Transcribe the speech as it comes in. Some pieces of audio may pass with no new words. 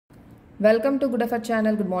Welcome to Good Effort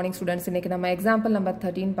channel. Good morning students. இன்னைக்கு நம்ம example number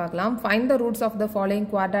 13 பார்க்கலாம். Find the roots of the following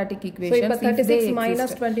quadratic equations. So, 36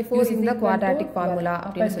 minus 24 using the quadratic formula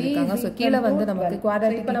அப்படினு சொல்லிருக்காங்க. So, கீழ வந்து நமக்கு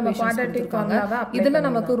quadratic equations formula இதுல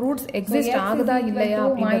நமக்கு roots exist ஆகுதா இல்லையா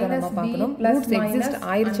அப்படிங்கறத நம்ம பார்க்கணும். Roots exist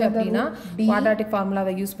ஆயிருச்சு அப்படினா quadratic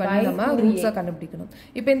formula-வை யூஸ் பண்ணி நம்ம roots-அ கண்டுபிடிக்கணும்.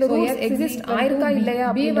 இப்போ இந்த roots exist ஆயிருக்கா இல்லையா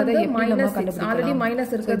அப்படிங்கறத எப்படி நம்ம கண்டுபிடிக்கலாம்? ஆல்ரெடி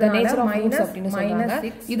மைனஸ் இருக்குதுனால மைனஸ் அப்படினு சொல்றாங்க.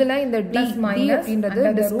 இதுல இந்த d அப்படின்றது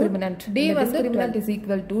discriminant. D discriminant is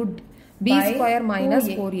equal to b square minus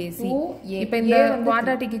 4ac. இப்போ இந்த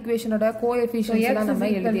quadratic equation ஓட coefficients எல்லாம் நம்ம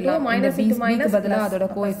எழுதிடலாம். minus into minus பதிலா அதோட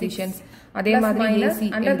coefficients அதே மாதிரி ac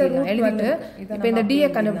எழுதிட்டு இப்போ இந்த d ஐ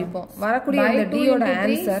கண்டுபிடிப்போம். வரக்கூடிய இந்த d ஓட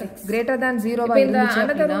ஆன்சர் greater than 0 ஆ இருந்துச்சு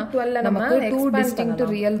அப்படினா நமக்கு two distinct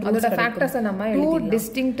real roots அதோட ஃபேக்டர்ஸ் நம்ம எழுதிடலாம். two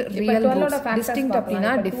distinct real roots. distinct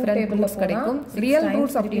அப்படினா different roots கிடைக்கும். real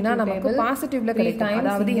roots அப்படினா நமக்கு பாசிட்டிவ்ல கிடைக்கும்.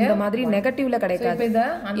 அதாவது இந்த மாதிரி நெகட்டிவ்ல கிடைக்காது.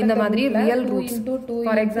 இந்த மாதிரி real roots.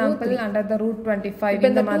 for example under the root 25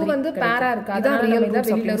 இந்த மாதிரி வந்து பேரா இருக்கு. அதான் real roots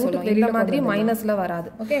வெளியில ரூட் வெளியில மாதிரி மைனஸ்ல வராது.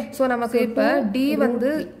 சோ நமக்கு இப்ப d வந்து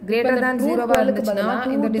greater than 0 ஆ இருந்துச்சுனா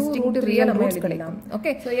இந்த distinct real roots கிடைக்கும்.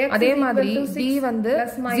 ஓகே அதே மாதிரி d வந்து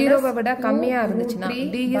 0 வை விட கம்மியா இருந்துச்சுனா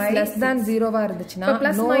d is less than 0 ஆ இருந்துச்சுனா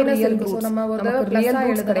no real roots. நம்ம ஒரு தடவை real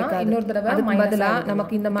roots கிடைக்காது. இன்னொரு தடவை அது பதிலா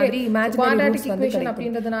நமக்கு இந்த மாதிரி imaginary roots வந்து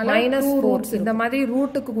அப்படின்றதுனால -4 இந்த மாதிரி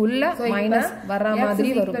ரூட்டுக்கு உள்ள மைனஸ் வர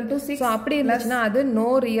மாதிரி வரும். சோ அப்படி இருந்துச்சுனா அது no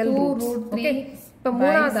real roots. ஓகே இப்ப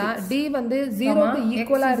மூணாவதா d வந்து 0 க்கு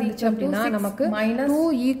ஈக்குவலா இருந்துச்சு அப்படினா நமக்கு 2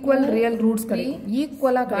 ஈக்குவல் ரியல் ரூட்ஸ் கிடைக்கும்.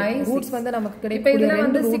 ஈக்குவலா கிடைக்கும். ரூட்ஸ் வந்து நமக்கு கிடைக்கும். இதுல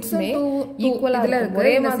வந்து 6 ஈக்குவலா இருக்கு.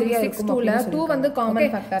 ஒரே மாதிரியா இருக்கும். 2ல 2 வந்து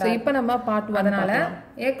காமன் ஃபேக்டர். சோ இப்போ நம்ம பார்ட் 1 அதனால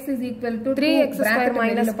x = 3x²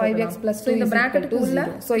 - 5x + 2 இந்த பிராக்கெட் உள்ள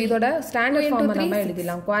சோ இதோட ஸ்டாண்டர்ட் ஃபார்ம் நம்ம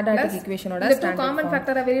எழுதிடலாம். குவாட்ராட்டிக் ஈக்குவேஷனோட ஸ்டாண்டர்ட் காமன்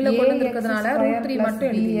ஃபேக்டரை வெளியில கொண்டு வந்திருக்கிறதுனால √3 மட்டும்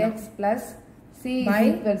எழுதிடலாம். x + c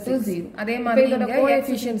 = 0. அதே மாதிரி இதோட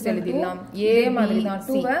கோஎஃபிஷியன்ட்ஸ் எழுதிடலாம். a மாதிரி தான்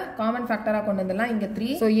 2 வை காமன் ஃபேக்டரா கொண்டு வந்துடலாம். இங்க 3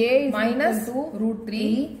 சோ a -√3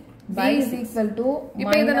 b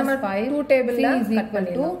இப்போ இத நம்ம 2 டேபிள்ல கட்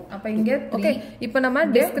பண்ணிடலாம். அப்ப இங்க 3 ஓகே இப்போ நம்ம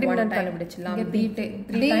டிஸ்கிரிமினன்ட் கண்டுபிடிச்சலாம். இங்க d =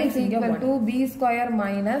 b²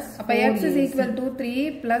 - அப்ப x = 3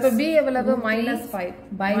 plus b எவ்வளவு -5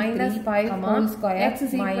 5 x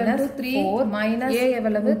 = 3 a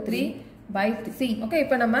எவ்வளவு 3 by 3 c ஓகே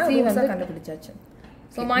இப்போ நம்ம ரூட்ஸ் கண்டுபிடிச்சாச்சு.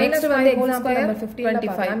 சோ -5 வந்து எக்ஸாம்பிள் நம்பர்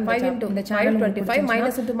 25 5 into இந்த channel 25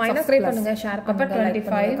 minus into minus subscribe பண்ணுங்க ஷேர் பண்ணுங்க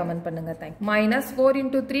 25 கமெண்ட் பண்ணுங்க थैंक -4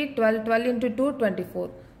 into 3 12 12 into 2 24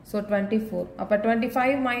 சோ 24 அப்ப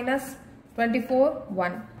 25 minus 24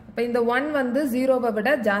 1 அப்ப இந்த 1 வந்து 0 வை விட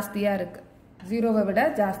ஜாஸ்தியா இருக்கு. 0 வை விட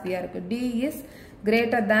ஜாஸ்தியா இருக்கு. d is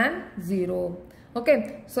greater than 0. okay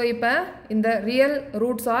so ipa in the real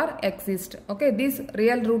roots are exist. okay these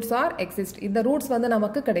real roots are exist. இந்த roots வந்து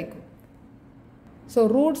நமக்கு கிடைக்கும். so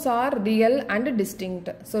roots are real and distinct.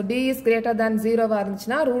 so d is greater than 0 வா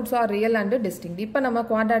இருந்துச்சுனா roots are real and distinct. இப்போ நம்ம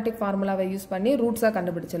quadratic formula-வை use பண்ணி roots-அ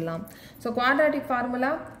கண்டுபிடிச்சிடலாம். so quadratic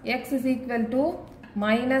formula x is equal to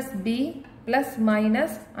 -b plus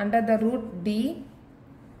minus under the root d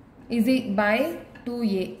is by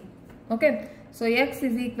 2a. okay so x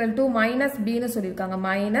is equal to minus b னு சொல்லிருக்காங்க.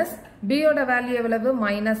 minus b ஓட value எவ்வளவு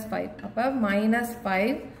 -5. அப்ப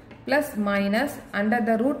 -5 plus minus under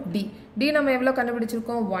the root d. d நம்ம எவ்வளவு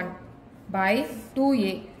கண்டுபிடிச்சிருக்கோம் 1 by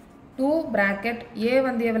 2a 2 bracket a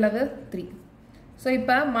வந்து எவ்வளவு 3. so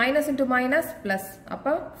இப்ப minus into minus plus அப்ப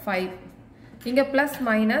 5 இங்க plus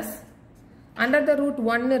minus under the root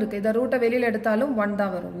 1 இருக்கு. இந்த ரூட்டை வெளியில எடுத்தாலும் 1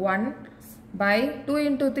 தான் வரும். 1 by 2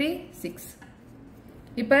 into 3 6.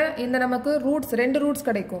 இப்போ இந்த நமக்கு ரூட்ஸ் ரெண்டு ரூட்ஸ்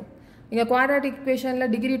கிடைக்கும். இங்க குவாட்ராட்டிக் ஈக்குவேஷன்ல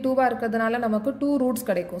டிகிரி 2வா இருக்கிறதுனால நமக்கு 2 ரூட்ஸ்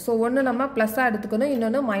கிடைக்கும். சோ ஒன்னு நம்ம பிளஸ்ஸா எடுத்துக்கணும்,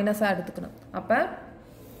 இன்னொன்னு மைனஸா எடுத்துக்கணும். அப்ப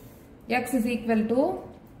x is equal to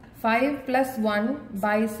 5 plus 1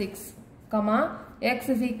 by 6, x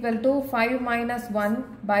is equal to 5 minus 1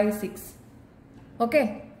 by 6. Okay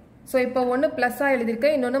so இப்போ ஒன்னு பிளஸ்ஸா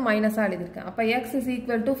எழுதிருக்கேன், இன்னொன்னு மைனஸா எழுதிருக்கேன். அப்ப x is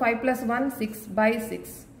equal to 5 plus 1 6 by 6,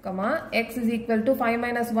 x is equal to 5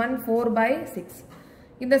 minus 1 4 by 6.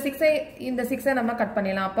 இந்த 6 நம்ம கட்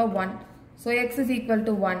பண்ணிடலாம். அப்ப 1 so x is equal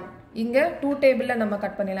to 1. இங்க 2 டேபிள்ல நம்ம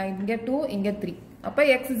கட் பண்ணிடலாம். இங்க 2 இங்க 3. அப்ப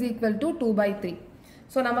x is equal to 2 by 3.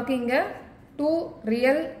 so நமக்கு இங்க 2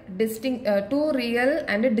 real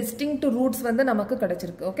and distinct roots வந்து நமக்கு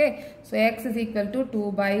கிடைச்சிருக்கு. Okay so x is equal to 2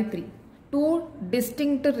 by 3. 2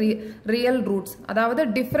 distinct real roots அதாவது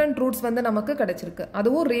different roots வந்து நமக்கு கிடைச்சிருக்கு.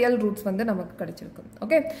 அதுவும் real roots வந்து நமக்கு கிடைச்சிருக்கு.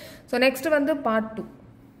 ஓகே so next வந்து part 2.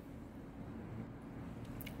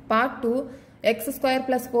 part 2 x²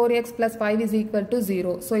 plus 4x plus 5 is equal to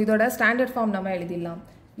 0. so இதோட ஸ்டாண்டர்ட் ஃபார்ம் நம்ம எழுதிடலாம்.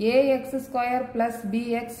 ax² plus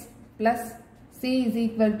bx plus c is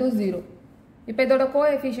equal to 0. இப்போ இதோட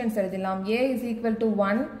கோஎஃபிஷியன்ட்ஸ் எழுதிடலாம். a is equal to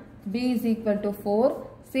 1, b is equal to 4,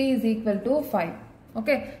 c is equal to 5.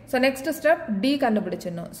 Okay, so next step d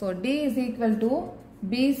கண்டுபிடிச்சிடணும். So d is equal to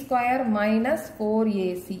b square minus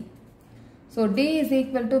 4ac. So d is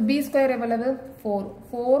equal to b square எவ்வளவு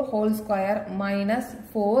 4 whole square minus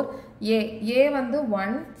 4a வந்து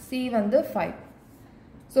 1, c வந்து 5.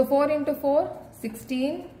 So 4 into 4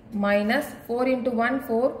 16 minus 4 into 1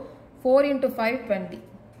 4 into 5 20.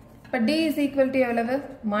 இப்போ d is equal to எவ்வளவு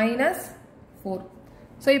minus 4.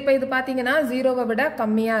 So இப்போ இது பார்த்தீங்கன்னா 0வை விட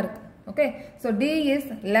கம்மியா இருக்கு. Okay, so d is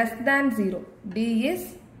less than 0. d is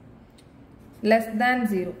less than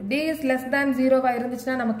 0. d is less than 0 வா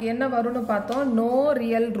இருந்துச்சுன்னா நமக்கு என்ன வரும்னு பார்த்தோம், no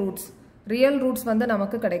real roots. Real roots வந்து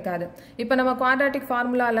நமக்கு கிடைக்காது. இப்போ நம்ம குவாட்ராட்டிக்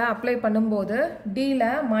ஃபார்முலால அப்ளை பண்ணும்போது d ல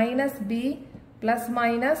 -b plus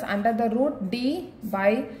minus under the root d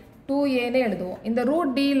by 2a னு எழுதுவோம். இந்த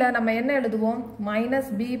ரூட் d ல நம்ம என்ன எழுதுவோம்,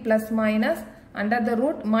 -b plus minus under the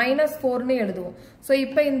root -4 னு எழுதுவோம். ஸோ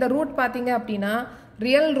இப்போ இந்த ரூட் பார்த்தீங்க அப்படின்னா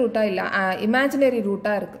ரியல் ரூட்டா இல்லை, இமேஜினரி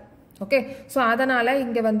ரூட்டா இருக்கு. ஓகே, ஸோ அதனால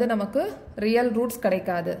இங்க வந்து நமக்கு ரியல் ரூட்ஸ்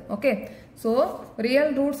கிடைக்காது. Okay, so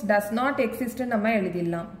real roots does not exist நம்ம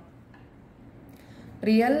எழுதிடலாம்.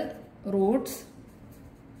 Real roots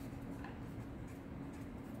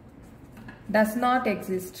does not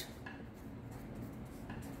exist.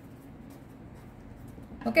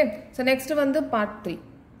 Okay, so next வந்து part 3.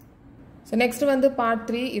 So next வந்து part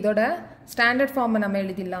 3 இதோட standard form நம்ம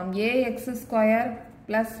எழுதிடலாம். ax square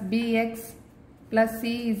plus bx plus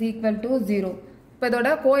c is equal to 0. இப்போ இதோட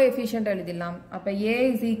coefficient எழுதிடலாம். அப்ப a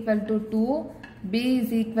is equal to 2, b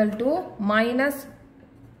is equal to minus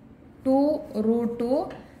 2 root 2,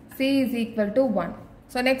 c is equal to 1.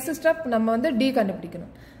 So next step நம்ம வந்து d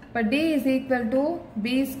கண்டுபிடிக்கணும். But d is equal to b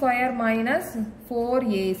square minus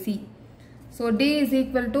 4ac. So d is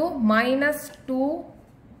equal to minus 2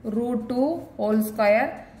 root 2 whole square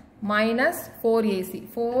minus 4ac.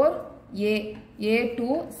 4a, a2,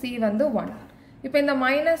 c வந்து 1. இப்போ இந்த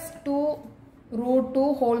minus 2 root 2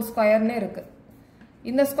 whole square னு இருக்கு.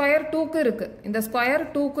 இந்த square 2க்கு இருக்கு, இந்த ஸ்கொயர்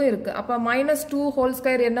 2க்கு இருக்கு. அப்ப minus 2 whole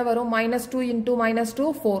square என்ன வரும், minus 2 into minus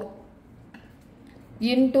 2 4.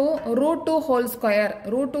 into root 2 whole square.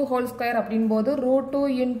 root 2 whole square அப்படின்போது root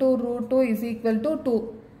 2 into root 2 is equal to 2.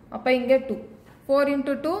 அப்ப இங்க 2. 4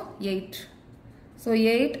 into 2 8. So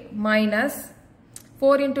 8 minus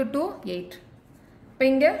 4 into 2 8. இப்ப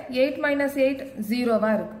இங்க 8 minus 8 0 வா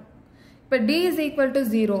இருக்கு. இப்ப d is equal to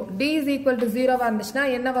 0. d is equal to 0 வா இருந்துச்சுன்னா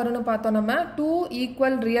என்ன வரும்னு பார்த்தோம், நம்ம 2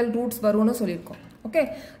 equal real roots வரும்னு சொல்லியிருக்கோம். ஓகே,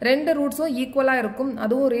 ரெண்டு ரூட்ஸும் ஈக்குவலா இருக்கும்,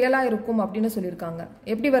 அதுவும் ரியலா இருக்கும் அப்படின்னு சொல்லியிருக்காங்க.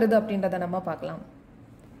 எப்படி வருது அப்படின்றத நம்ம பார்க்கலாம்.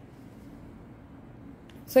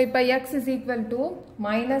 So இப்போ x is equal to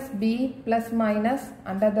minus b plus minus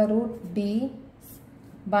under the root d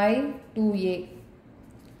by 2a.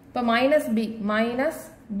 இப்போ minus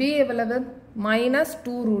b எவ்வளவு minus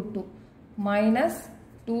 2 root 2 minus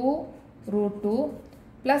 2 root 2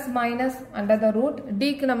 plus minus under the root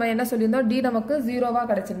d க்கு நம்ம என்ன சொல்லியிருந்தோம், d நமக்கு 0வா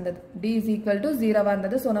கிடைச்சிருந்தது, d is equal to 0வா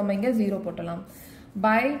இருந்தது. So நம்ம இங்க 0 போட்டலாம்.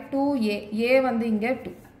 by 2a, a வந்து இங்க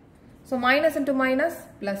 2. So minus into minus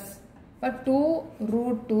plus. But 2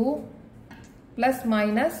 root 2 plus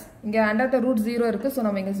minus இங்க under the root 0 இருக்கு, so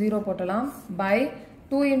நம்ம இங்க 0 போட்டலாம். by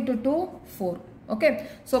 2 into 2 4. Okay,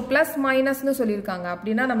 so plus minus னு சொல்லியிருக்காங்க.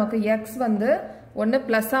 அப்படின்னா நமக்கு x வந்து ஒன்னு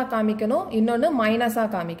பிளஸ்ஸா காமிக்கணும், இன்னொன்னு மைனஸா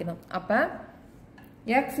காமிக்கணும். அப்ப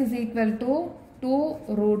x is equal to 2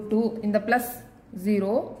 root 2 இந்த plus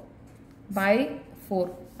 0 by 4.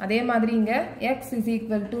 அதே மாதிரி இங்க x is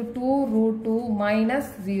equal to 2 root 2 minus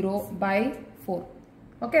 0 by 4.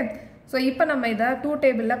 Okay, so இப்போ நம்ம இதை 2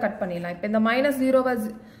 டேபிளில் கட் பண்ணிடலாம். இப்போ இந்த மைனஸ்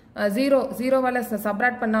 0வால்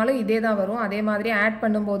சப்ராக்ட் பண்ணாலும் இதே தான் வரும், அதே மாதிரி ஆட்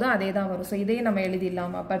பண்ணும்போதும் அதே தான் வரும். ஸோ இதையும் நம்ம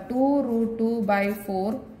எழுதிடலாம். அப்போ 2 root 2 by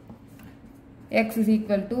 4 x is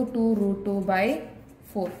equal to 2 root 2 by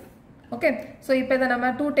 4. Okay, so இப்போ இதை நம்ம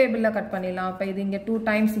 2 டேபிளில் கட் பண்ணிடலாம். அப்போ இது இங்கே 2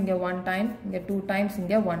 டைம்ஸ், இங்கே 1 டைம், இங்கே 2 டைம்ஸ்,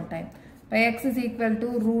 இங்கே 1 டைம். இப்போ x is equal to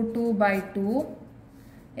root 2 by 2,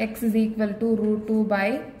 x is equal to root 2 by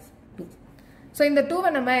 2. So இந்த 2வை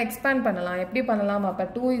நம்ம எக்ஸ்பேண்ட் பண்ணலாம். எப்படி பண்ணலாம், அப்போ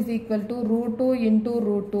 2 is equal to root 2 into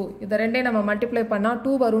root 2. இதை ரெண்டே நம்ம மல்டிப்ளை பண்ணால்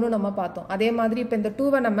 2 வரும்னு நம்ம பார்த்தோம். அதே மாதிரி இப்போ இந்த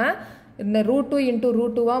 2வை நம்ம இந்த root 2 into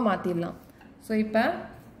root 2வா மாற்றிடலாம். ஸோ இப்போ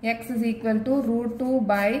x is equal to root 2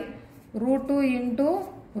 by root 2 into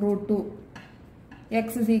root 2.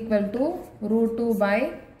 x is equal to root 2 by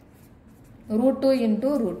root 2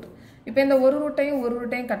 into root. இப்போ இந்த ஒரு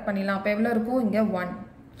ரூட்டையும் கட் பண்ணிடலாம். அப்போ எவ்வளோ இருக்கும், இங்கே 1.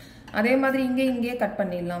 அதே மாதிரி இங்கே கட்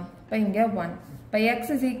பண்ணிடலாம். இப்போ இங்கே 1. இப்போ x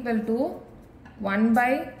is equal to 1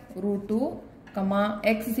 by root 2,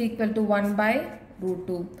 x is equal to 1 by root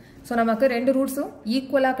 2. So நமக்கு ரெண்டு ரூட்ஸும்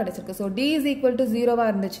ஈக்குவலா கிடைச்சிருக்கு. So d is equal to 0வா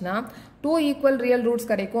இருந்துச்சுன்னா 2 equal real roots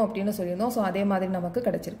கிடைக்கும் அப்படின்னு சொல்லியிருந்தோம். So அதே மாதிரி நமக்கு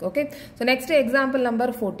கிடைச்சிருக்கு. Okay. So next example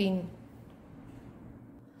number 14.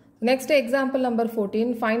 Next example number 14,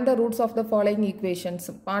 find the roots of the following equations.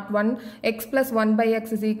 Part 1, x plus 1 by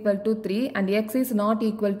x is equal to 3 and x is not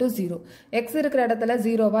equal to 0. x இருக்கிற இடத்துல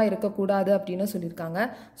 0வா இருக்கக்கூடாது அப்படின்னு சொல்லியிருக்காங்க.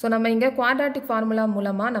 So நம்ம இங்கே quadratic formula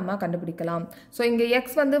மூலமாக நம்ம கண்டுபிடிக்கலாம். ஸோ இங்கே x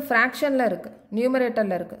வந்து ஃப்ராக்ஷனில் இருக்குது,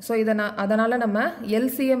 நியூமரேட்டரில் இருக்குது. ஸோ அதனால் நம்ம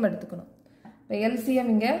LCM எடுத்துக்கணும். இப்போ LCM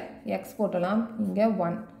இங்கே x போட்டலாம், இங்கே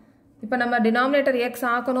 1. இப்போ நம்ம டினாமினேட்டர் x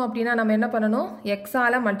ஆக்கணும் அப்படின்னா நம்ம என்ன பண்ணணும், x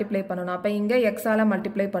ஆல மல்டிப்ளை பண்ணணும். அப்போ இங்கே x ஆல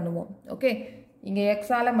மல்டிப்ளை பண்ணுவோம். ஓகே, இங்கே x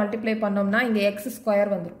ஆல மல்டிப்ளை பண்ணோம்னா இங்கே x ஸ்கொயர்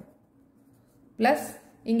வந்துடும். ப்ளஸ்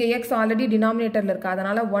இங்கே x ஆல்ரெடி டினாமினேட்டரில் இருக்குது,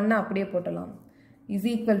 அதனால் 1 அப்படியே போட்டலாம். Is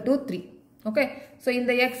equal to 3. Okay, so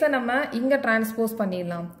இந்த எக்ஸை நம்ம இங்கே டிரான்ஸ்போஸ்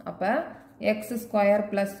பண்ணிடலாம். அப்போ x square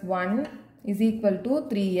plus 1 is equal to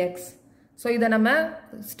 3x. So இதை நம்ம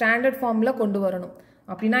ஸ்டாண்டர்ட் ஃபார்மில் கொண்டு வரணும்.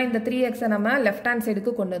 அப்படின்னா இந்த 3x நம்ம லெஃப்ட் ஹேண்ட்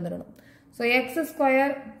சைடுக்கு கொண்டு வந்துடணும். So x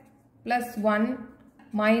square plus 1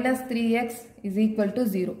 minus 3x is equal to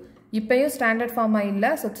 0. இப்போயும் ஸ்டாண்டர்ட் ஃபார்மாக இல்லை,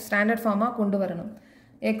 ஸோ ஸ்டாண்டர்ட் ஃபார்மாக கொண்டு வரணும்.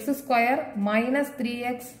 x square minus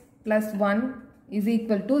 3x plus 1 is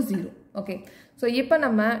equal to 0. Okay, so இப்போ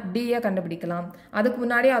நம்ம டியை கண்டுபிடிக்கலாம். அதுக்கு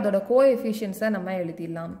முன்னாடி அதோட கோஎஃபிஷியன்ஸை நம்ம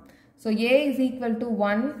எழுதிடலாம். So a is equal to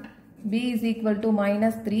 1, b is equal to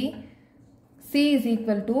minus 3, c is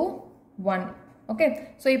equal to 1. Okay,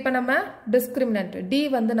 so இப்போ நம்ம டிஸ்கிரிமினன்ட் d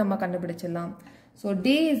வந்து நம்ம கண்டுபிடிச்சிடலாம். So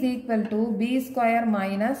d is equal to b square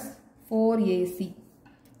minus 4ac.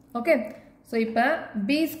 Okay, so இப்போ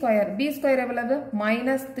b ஸ்கொயர் எவ்வளவு,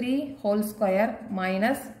 minus 3 whole square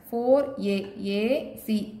minus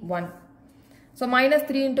 4ac 1. So minus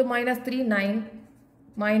 3 into minus 3 9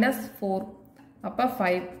 minus 4 அப்போ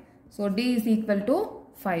 5. So d is equal to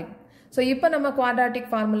 5. So இப்போ நம்ம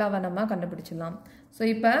quadratic ஃபார்முலாவை நம்ம கண்டுபிடிச்சிடலாம். ஸோ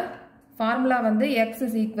இப்போ formula வந்து x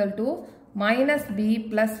is equal to minus b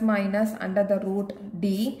plus minus under the root d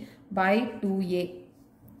by 2a.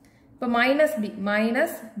 இப்போ minus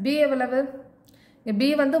b எவ்வளவு,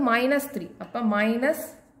 b வந்து minus 3. அப்போ minus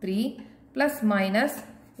 3 plus minus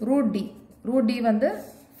root d வந்து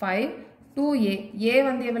 5, 2a, a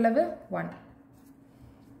வந்து எவ்வளவு 1.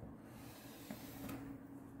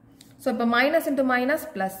 ஸோ இப்போ minus into minus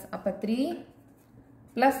plus, அப்போ 3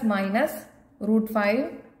 plus minus root 5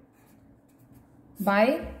 by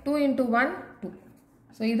 2 into 1 2.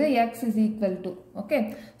 So இது x is equal to. Okay,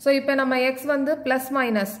 so இப்போ நம்ம x வந்து plus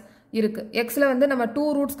minus இருக்கு. xல வந்து நம்ம 2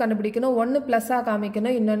 roots கண்டுபிடிக்கணும். ஒன்னு பிளஸ்ஸா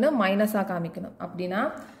காமிக்கணும், இன்னொன்னு மைனஸா காமிக்கணும். அப்படின்னா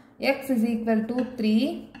x is equal to 3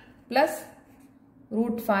 plus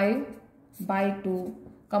root 5 by 2,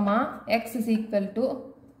 comma x is equal to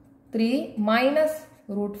 3 minus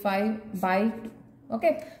root 5 by 2.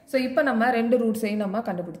 Okay, so இப்போ நம்ம ரெண்டு ரூட்ஸையும் நம்ம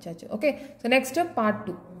கண்டுபிடிச்சாச்சு. Okay, so next part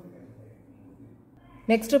 2.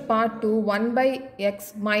 Next part 2, 1 by x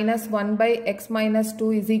minus 1 by x minus 2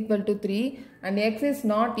 is equal to 3 and x is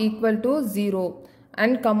not equal to 0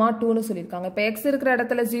 and comma 2னு சொல்லியிருக்காங்க. இப்போ x இருக்கிற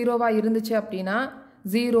இடத்துல 0வா இருந்துச்சு அப்படின்னா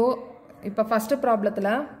 0. இப்போ ஃபர்ஸ்ட்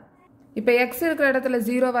ப்ராப்ளத்தில் இப்போ x இருக்கிற இடத்துல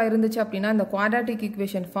 0வா இருந்துச்சு அப்படின்னா இந்த குவாட்ராட்டிக்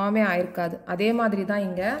ஈக்குவேஷன் ஃபார்மே ஆயிருக்காது. அதே மாதிரி தான்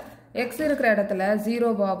இங்கே x இருக்கிற இடத்துல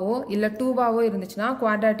 0வாவோ இல்லை 2வாவோ இருந்துச்சுன்னா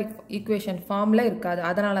குவாட்ராட்டிக் ஈக்குவேஷன் ஃபார்மில் இருக்காது.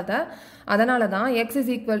 அதனால தான்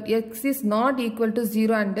x is not equal to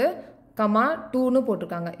 0 and comma 2னு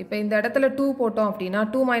போட்டிருக்காங்க. இப்போ இந்த இடத்துல 2 போட்டோம் அப்படின்னா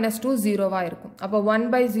 2 minus 2 0வா இருக்கும். அப்போ 1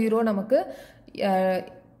 by 0 நமக்கு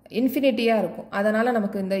இன்ஃபினிட்டியாக இருக்கும். அதனால்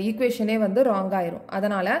நமக்கு இந்த ஈக்குவேஷனே வந்து ராங் ஆயிரும்.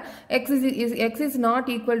 அதனால் x is not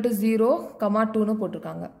equal to 0, 2னு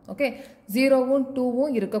போட்டிருக்காங்க. ஓகே, 0வும்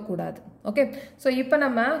 2வும் இருக்கக்கூடாது. ஓகே, ஸோ இப்போ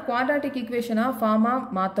நம்ம குவாட்ராட்டிக் ஈக்குவேஷனாக ஃபார்மாக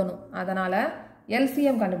மாற்றணும். அதனால்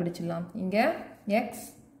LCM கண்டுபிடிச்சிடலாம். இங்கே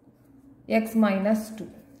x minus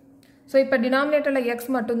 2. ஸோ இப்போ டினாமினேட்டரில் x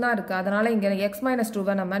மட்டும்தான் இருக்குது. அதனால் இங்கே x minus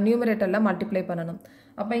 2வை நம்ம நியூமரேட்டரில் மல்டிப்ளை பண்ணணும்.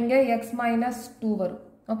 அப்போ இங்கே x minus 2 வரும்.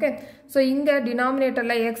 ஓகே, ஸோ இங்கே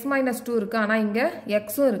டினாமினேட்டரில் x minus 2 இருக்குது, ஆனால் இங்கே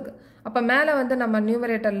xும் இருக்குது. அப்போ மேலே வந்து நம்ம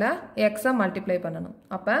நியூமரேட்டரில் xஐ மல்டிப்ளை பண்ணணும்.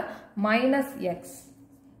 அப்போ minus x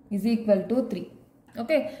is equal to 3.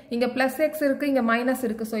 Okay, இங்கே ப்ளஸ் எக்ஸ் இருக்குது, இங்கே மைனஸ்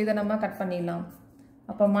இருக்குது. ஸோ இதை நம்ம கட் பண்ணிடலாம்.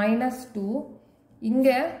 அப்போ minus 2,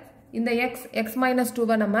 இங்கே இந்த x minus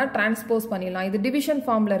 2வை நம்ம டிரான்ஸ்போஸ் பண்ணிடலாம். இது டிவிஷன்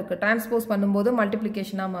ஃபார்மில் இருக்குது. டிரான்ஸ்போஸ் பண்ணும்போது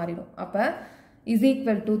மல்டிப்ளிகேஷனாக மாறிடும். அப்போ is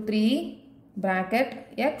equal to 3 bracket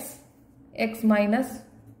x minus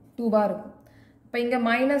 2வா இருக்கும். இப்போ இங்கே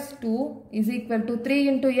minus 2 is equal to 3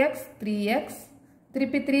 into x 3x,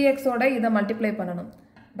 திருப்பி 3xோட இதை மல்டிப்ளை பண்ணணும்.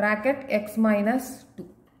 Bracket x minus 2.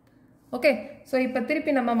 Okay, so இப்போ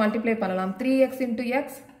திருப்பி நம்ம மல்டிப்ளை பண்ணலாம். 3x into x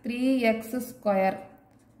 3x square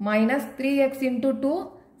minus 3x into 2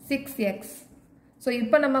 6x. So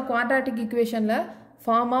இப்போ நம்ம குவாட்ராட்டிக் ஈக்குவேஷனில்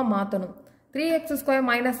ஃபார்மாக மாற்றணும். 3x square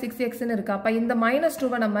minus 6xன்னு இருக்கு. அப்போ இந்த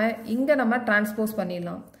 -2வை நம்ம இங்கே நம்ம டிரான்ஸ்போஸ்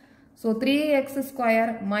பண்ணிடலாம். So 3x square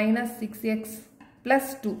minus 6x plus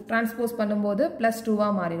 2 transpose பண்ணும்போது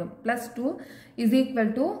 +2வாக மாறிடும். +2 is equal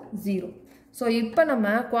to 0. ஸோ இப்போ நம்ம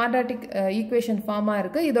குவாட்ராட்டிக் ஈக்குவேஷன் ஃபார்மாக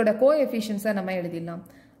இருக்குது. இதோட கோஎஃபிஷியன்ஸை நம்ம எழுதிடலாம்.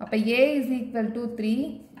 அப்போ a is equal to 3,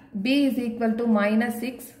 b is equal to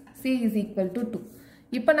 -6, c is equal to 2.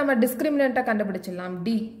 இப்போ நம்ம டிஸ்கிரிமினண்ட்டை கண்டுபிடிச்சிடலாம்.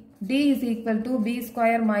 d is equal to b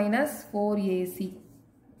square minus 4ac.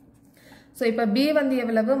 So இப்போ b வந்து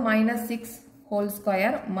எவ்வளவு -6 whole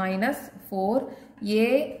square minus 4 a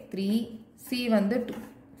 3 c வந்து 2.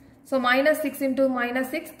 So -6 into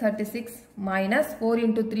 -6 36 minus 4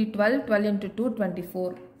 into 3 12 12 into 2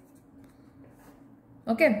 24.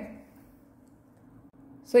 Okay,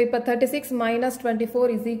 so இப்போ 36 minus 24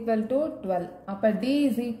 is equal to 12. அப்போ d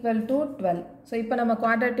is equal to 12. So இப்போ நம்ம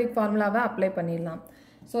quadratic ஃபார்முலாவை apply பண்ணிடலாம்.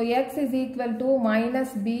 So x is equal to minus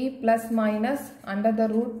b plus minus under the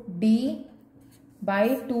root d by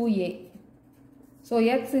 2a. So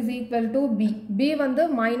x is equal to b. b வந்து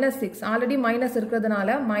 -6, already minus இருக்கிறதுனால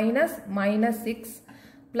 -6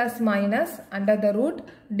 plus minus under the root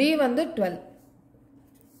d வந்து 12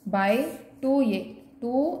 by 2a.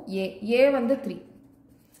 a வந்து 3.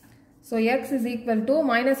 So x is equal to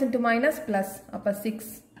minus into minus plus, அப்போ 6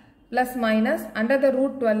 plus minus under the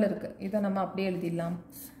root 12 இருக்கு. இதை நம்ம அப்படியே எழுதிடலாம்.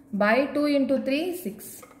 by 2 into 3 6.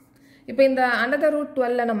 இப்போ இந்த under the root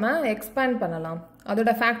 12 நம்ம எக்ஸ்பேண்ட் பண்ணலாம்.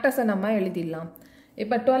 அதோட ஃபேக்டர்ஸை நம்ம எழுதிடலாம்.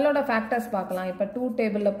 இப்போ 12ஓட ஃபேக்டர்ஸ் பார்க்கலாம். இப்போ 2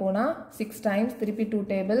 டேபிளில் போனால் 6 டைம்ஸ், திருப்பி 2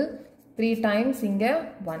 டேபிள் 3 டைம்ஸ், இங்கே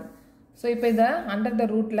 1. ஸோ இப்போ இதை under the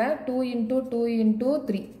rootல 2 into 2 into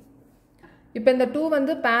 3. இப்போ இந்த 2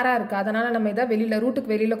 வந்து பேரா இருக்கு, அதனால நம்ம இதை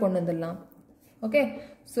ரூட்டுக்கு வெளியில் கொண்டு வந்துடலாம். Okay,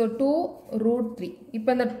 so 2 root 3. இப்போ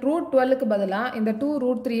இந்த root 12க்கு பதிலாக இந்த 2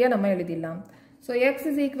 root 3யை நம்ம எழுதிடலாம். So x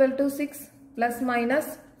is equal to 6 plus minus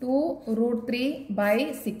 2 root 3 by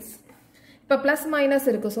 6. இப்போ ப்ளஸ் மைனஸ்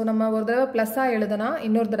இருக்குது. ஸோ நம்ம ஒரு தடவை ப்ளஸ்ஸாக எழுதுனா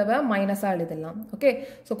இன்னொரு தடவை மைனஸாக எழுதலாம். ஓகே,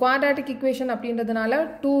 ஸோ குவாட்ராட்டிக் ஈக்குவேஷன் அப்படின்றதுனால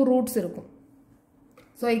 2 ரூட்ஸ் இருக்கும்.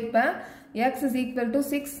 ஸோ இப்போ x is equal to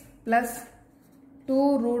 6 plus 2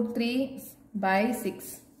 root 3 by 6,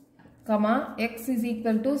 comma x is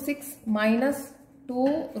equal to 6 minus 2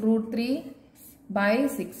 root 3 by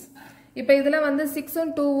 6. இப்போ இதில் வந்து 6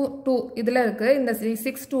 2 2 இதில் இருக்குது. இந்த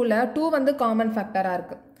 6 2ல 2 வந்து காமன் ஃபேக்டராக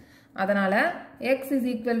இருக்குது. அதனால் x is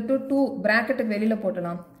equal to 2 பிராக்கெட்டுக்கு வெளியில்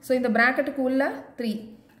போட்டலாம். ஸோ இந்த பிராக்கெட்டுக்கு உள்ள 3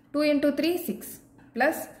 2 into 3 6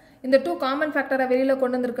 ப்ளஸ் இந்த 2 காமன் ஃபேக்டரை வெளியில்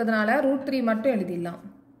கொண்டு வந்துருக்கிறதுனால root 3 மட்டும் எழுதிடலாம்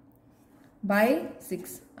by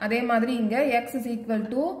 6. அதே மாதிரி இங்கே x is equal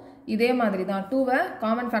to இதே மாதிரி தான் 2வை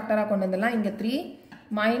காமன் ஃபேக்டராக கொண்டு வந்துடலாம். இங்கே 3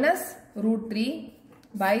 மைனஸ் root 3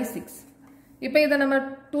 by 6. இப்போ இதை நம்ம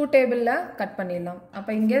 2 டேபிளில் கட் பண்ணிடலாம்.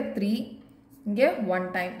 அப்போ இங்கே 3, இங்கே 1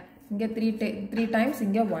 டைம், இங்கே 3 டைம்ஸ்,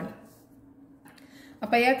 இங்கே 1.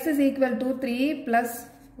 அப்போ x is equal to 3 plus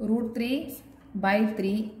root 3 by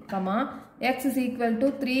 3, comma x is equal to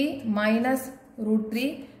 3 minus root 3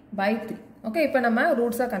 by 3. Okay, இப்போ நம்ம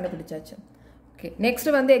ரூட்ஸாக கண்டுபிடிச்சாச்சு. ஓகே, நெக்ஸ்ட்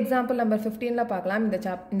வந்து எக்ஸாம்பிள் நம்பர் 15ல பார்க்கலாம்.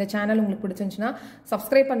 இந்த சேனல் உங்களுக்கு பிடிச்சிருந்துச்சுன்னா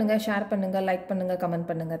சப்ஸ்கிரைப் பண்ணுங்கள், ஷேர் பண்ணுங்கள், லைக் பண்ணுங்கள், கமெண்ட்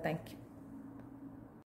பண்ணுங்கள். தேங்க்யூ.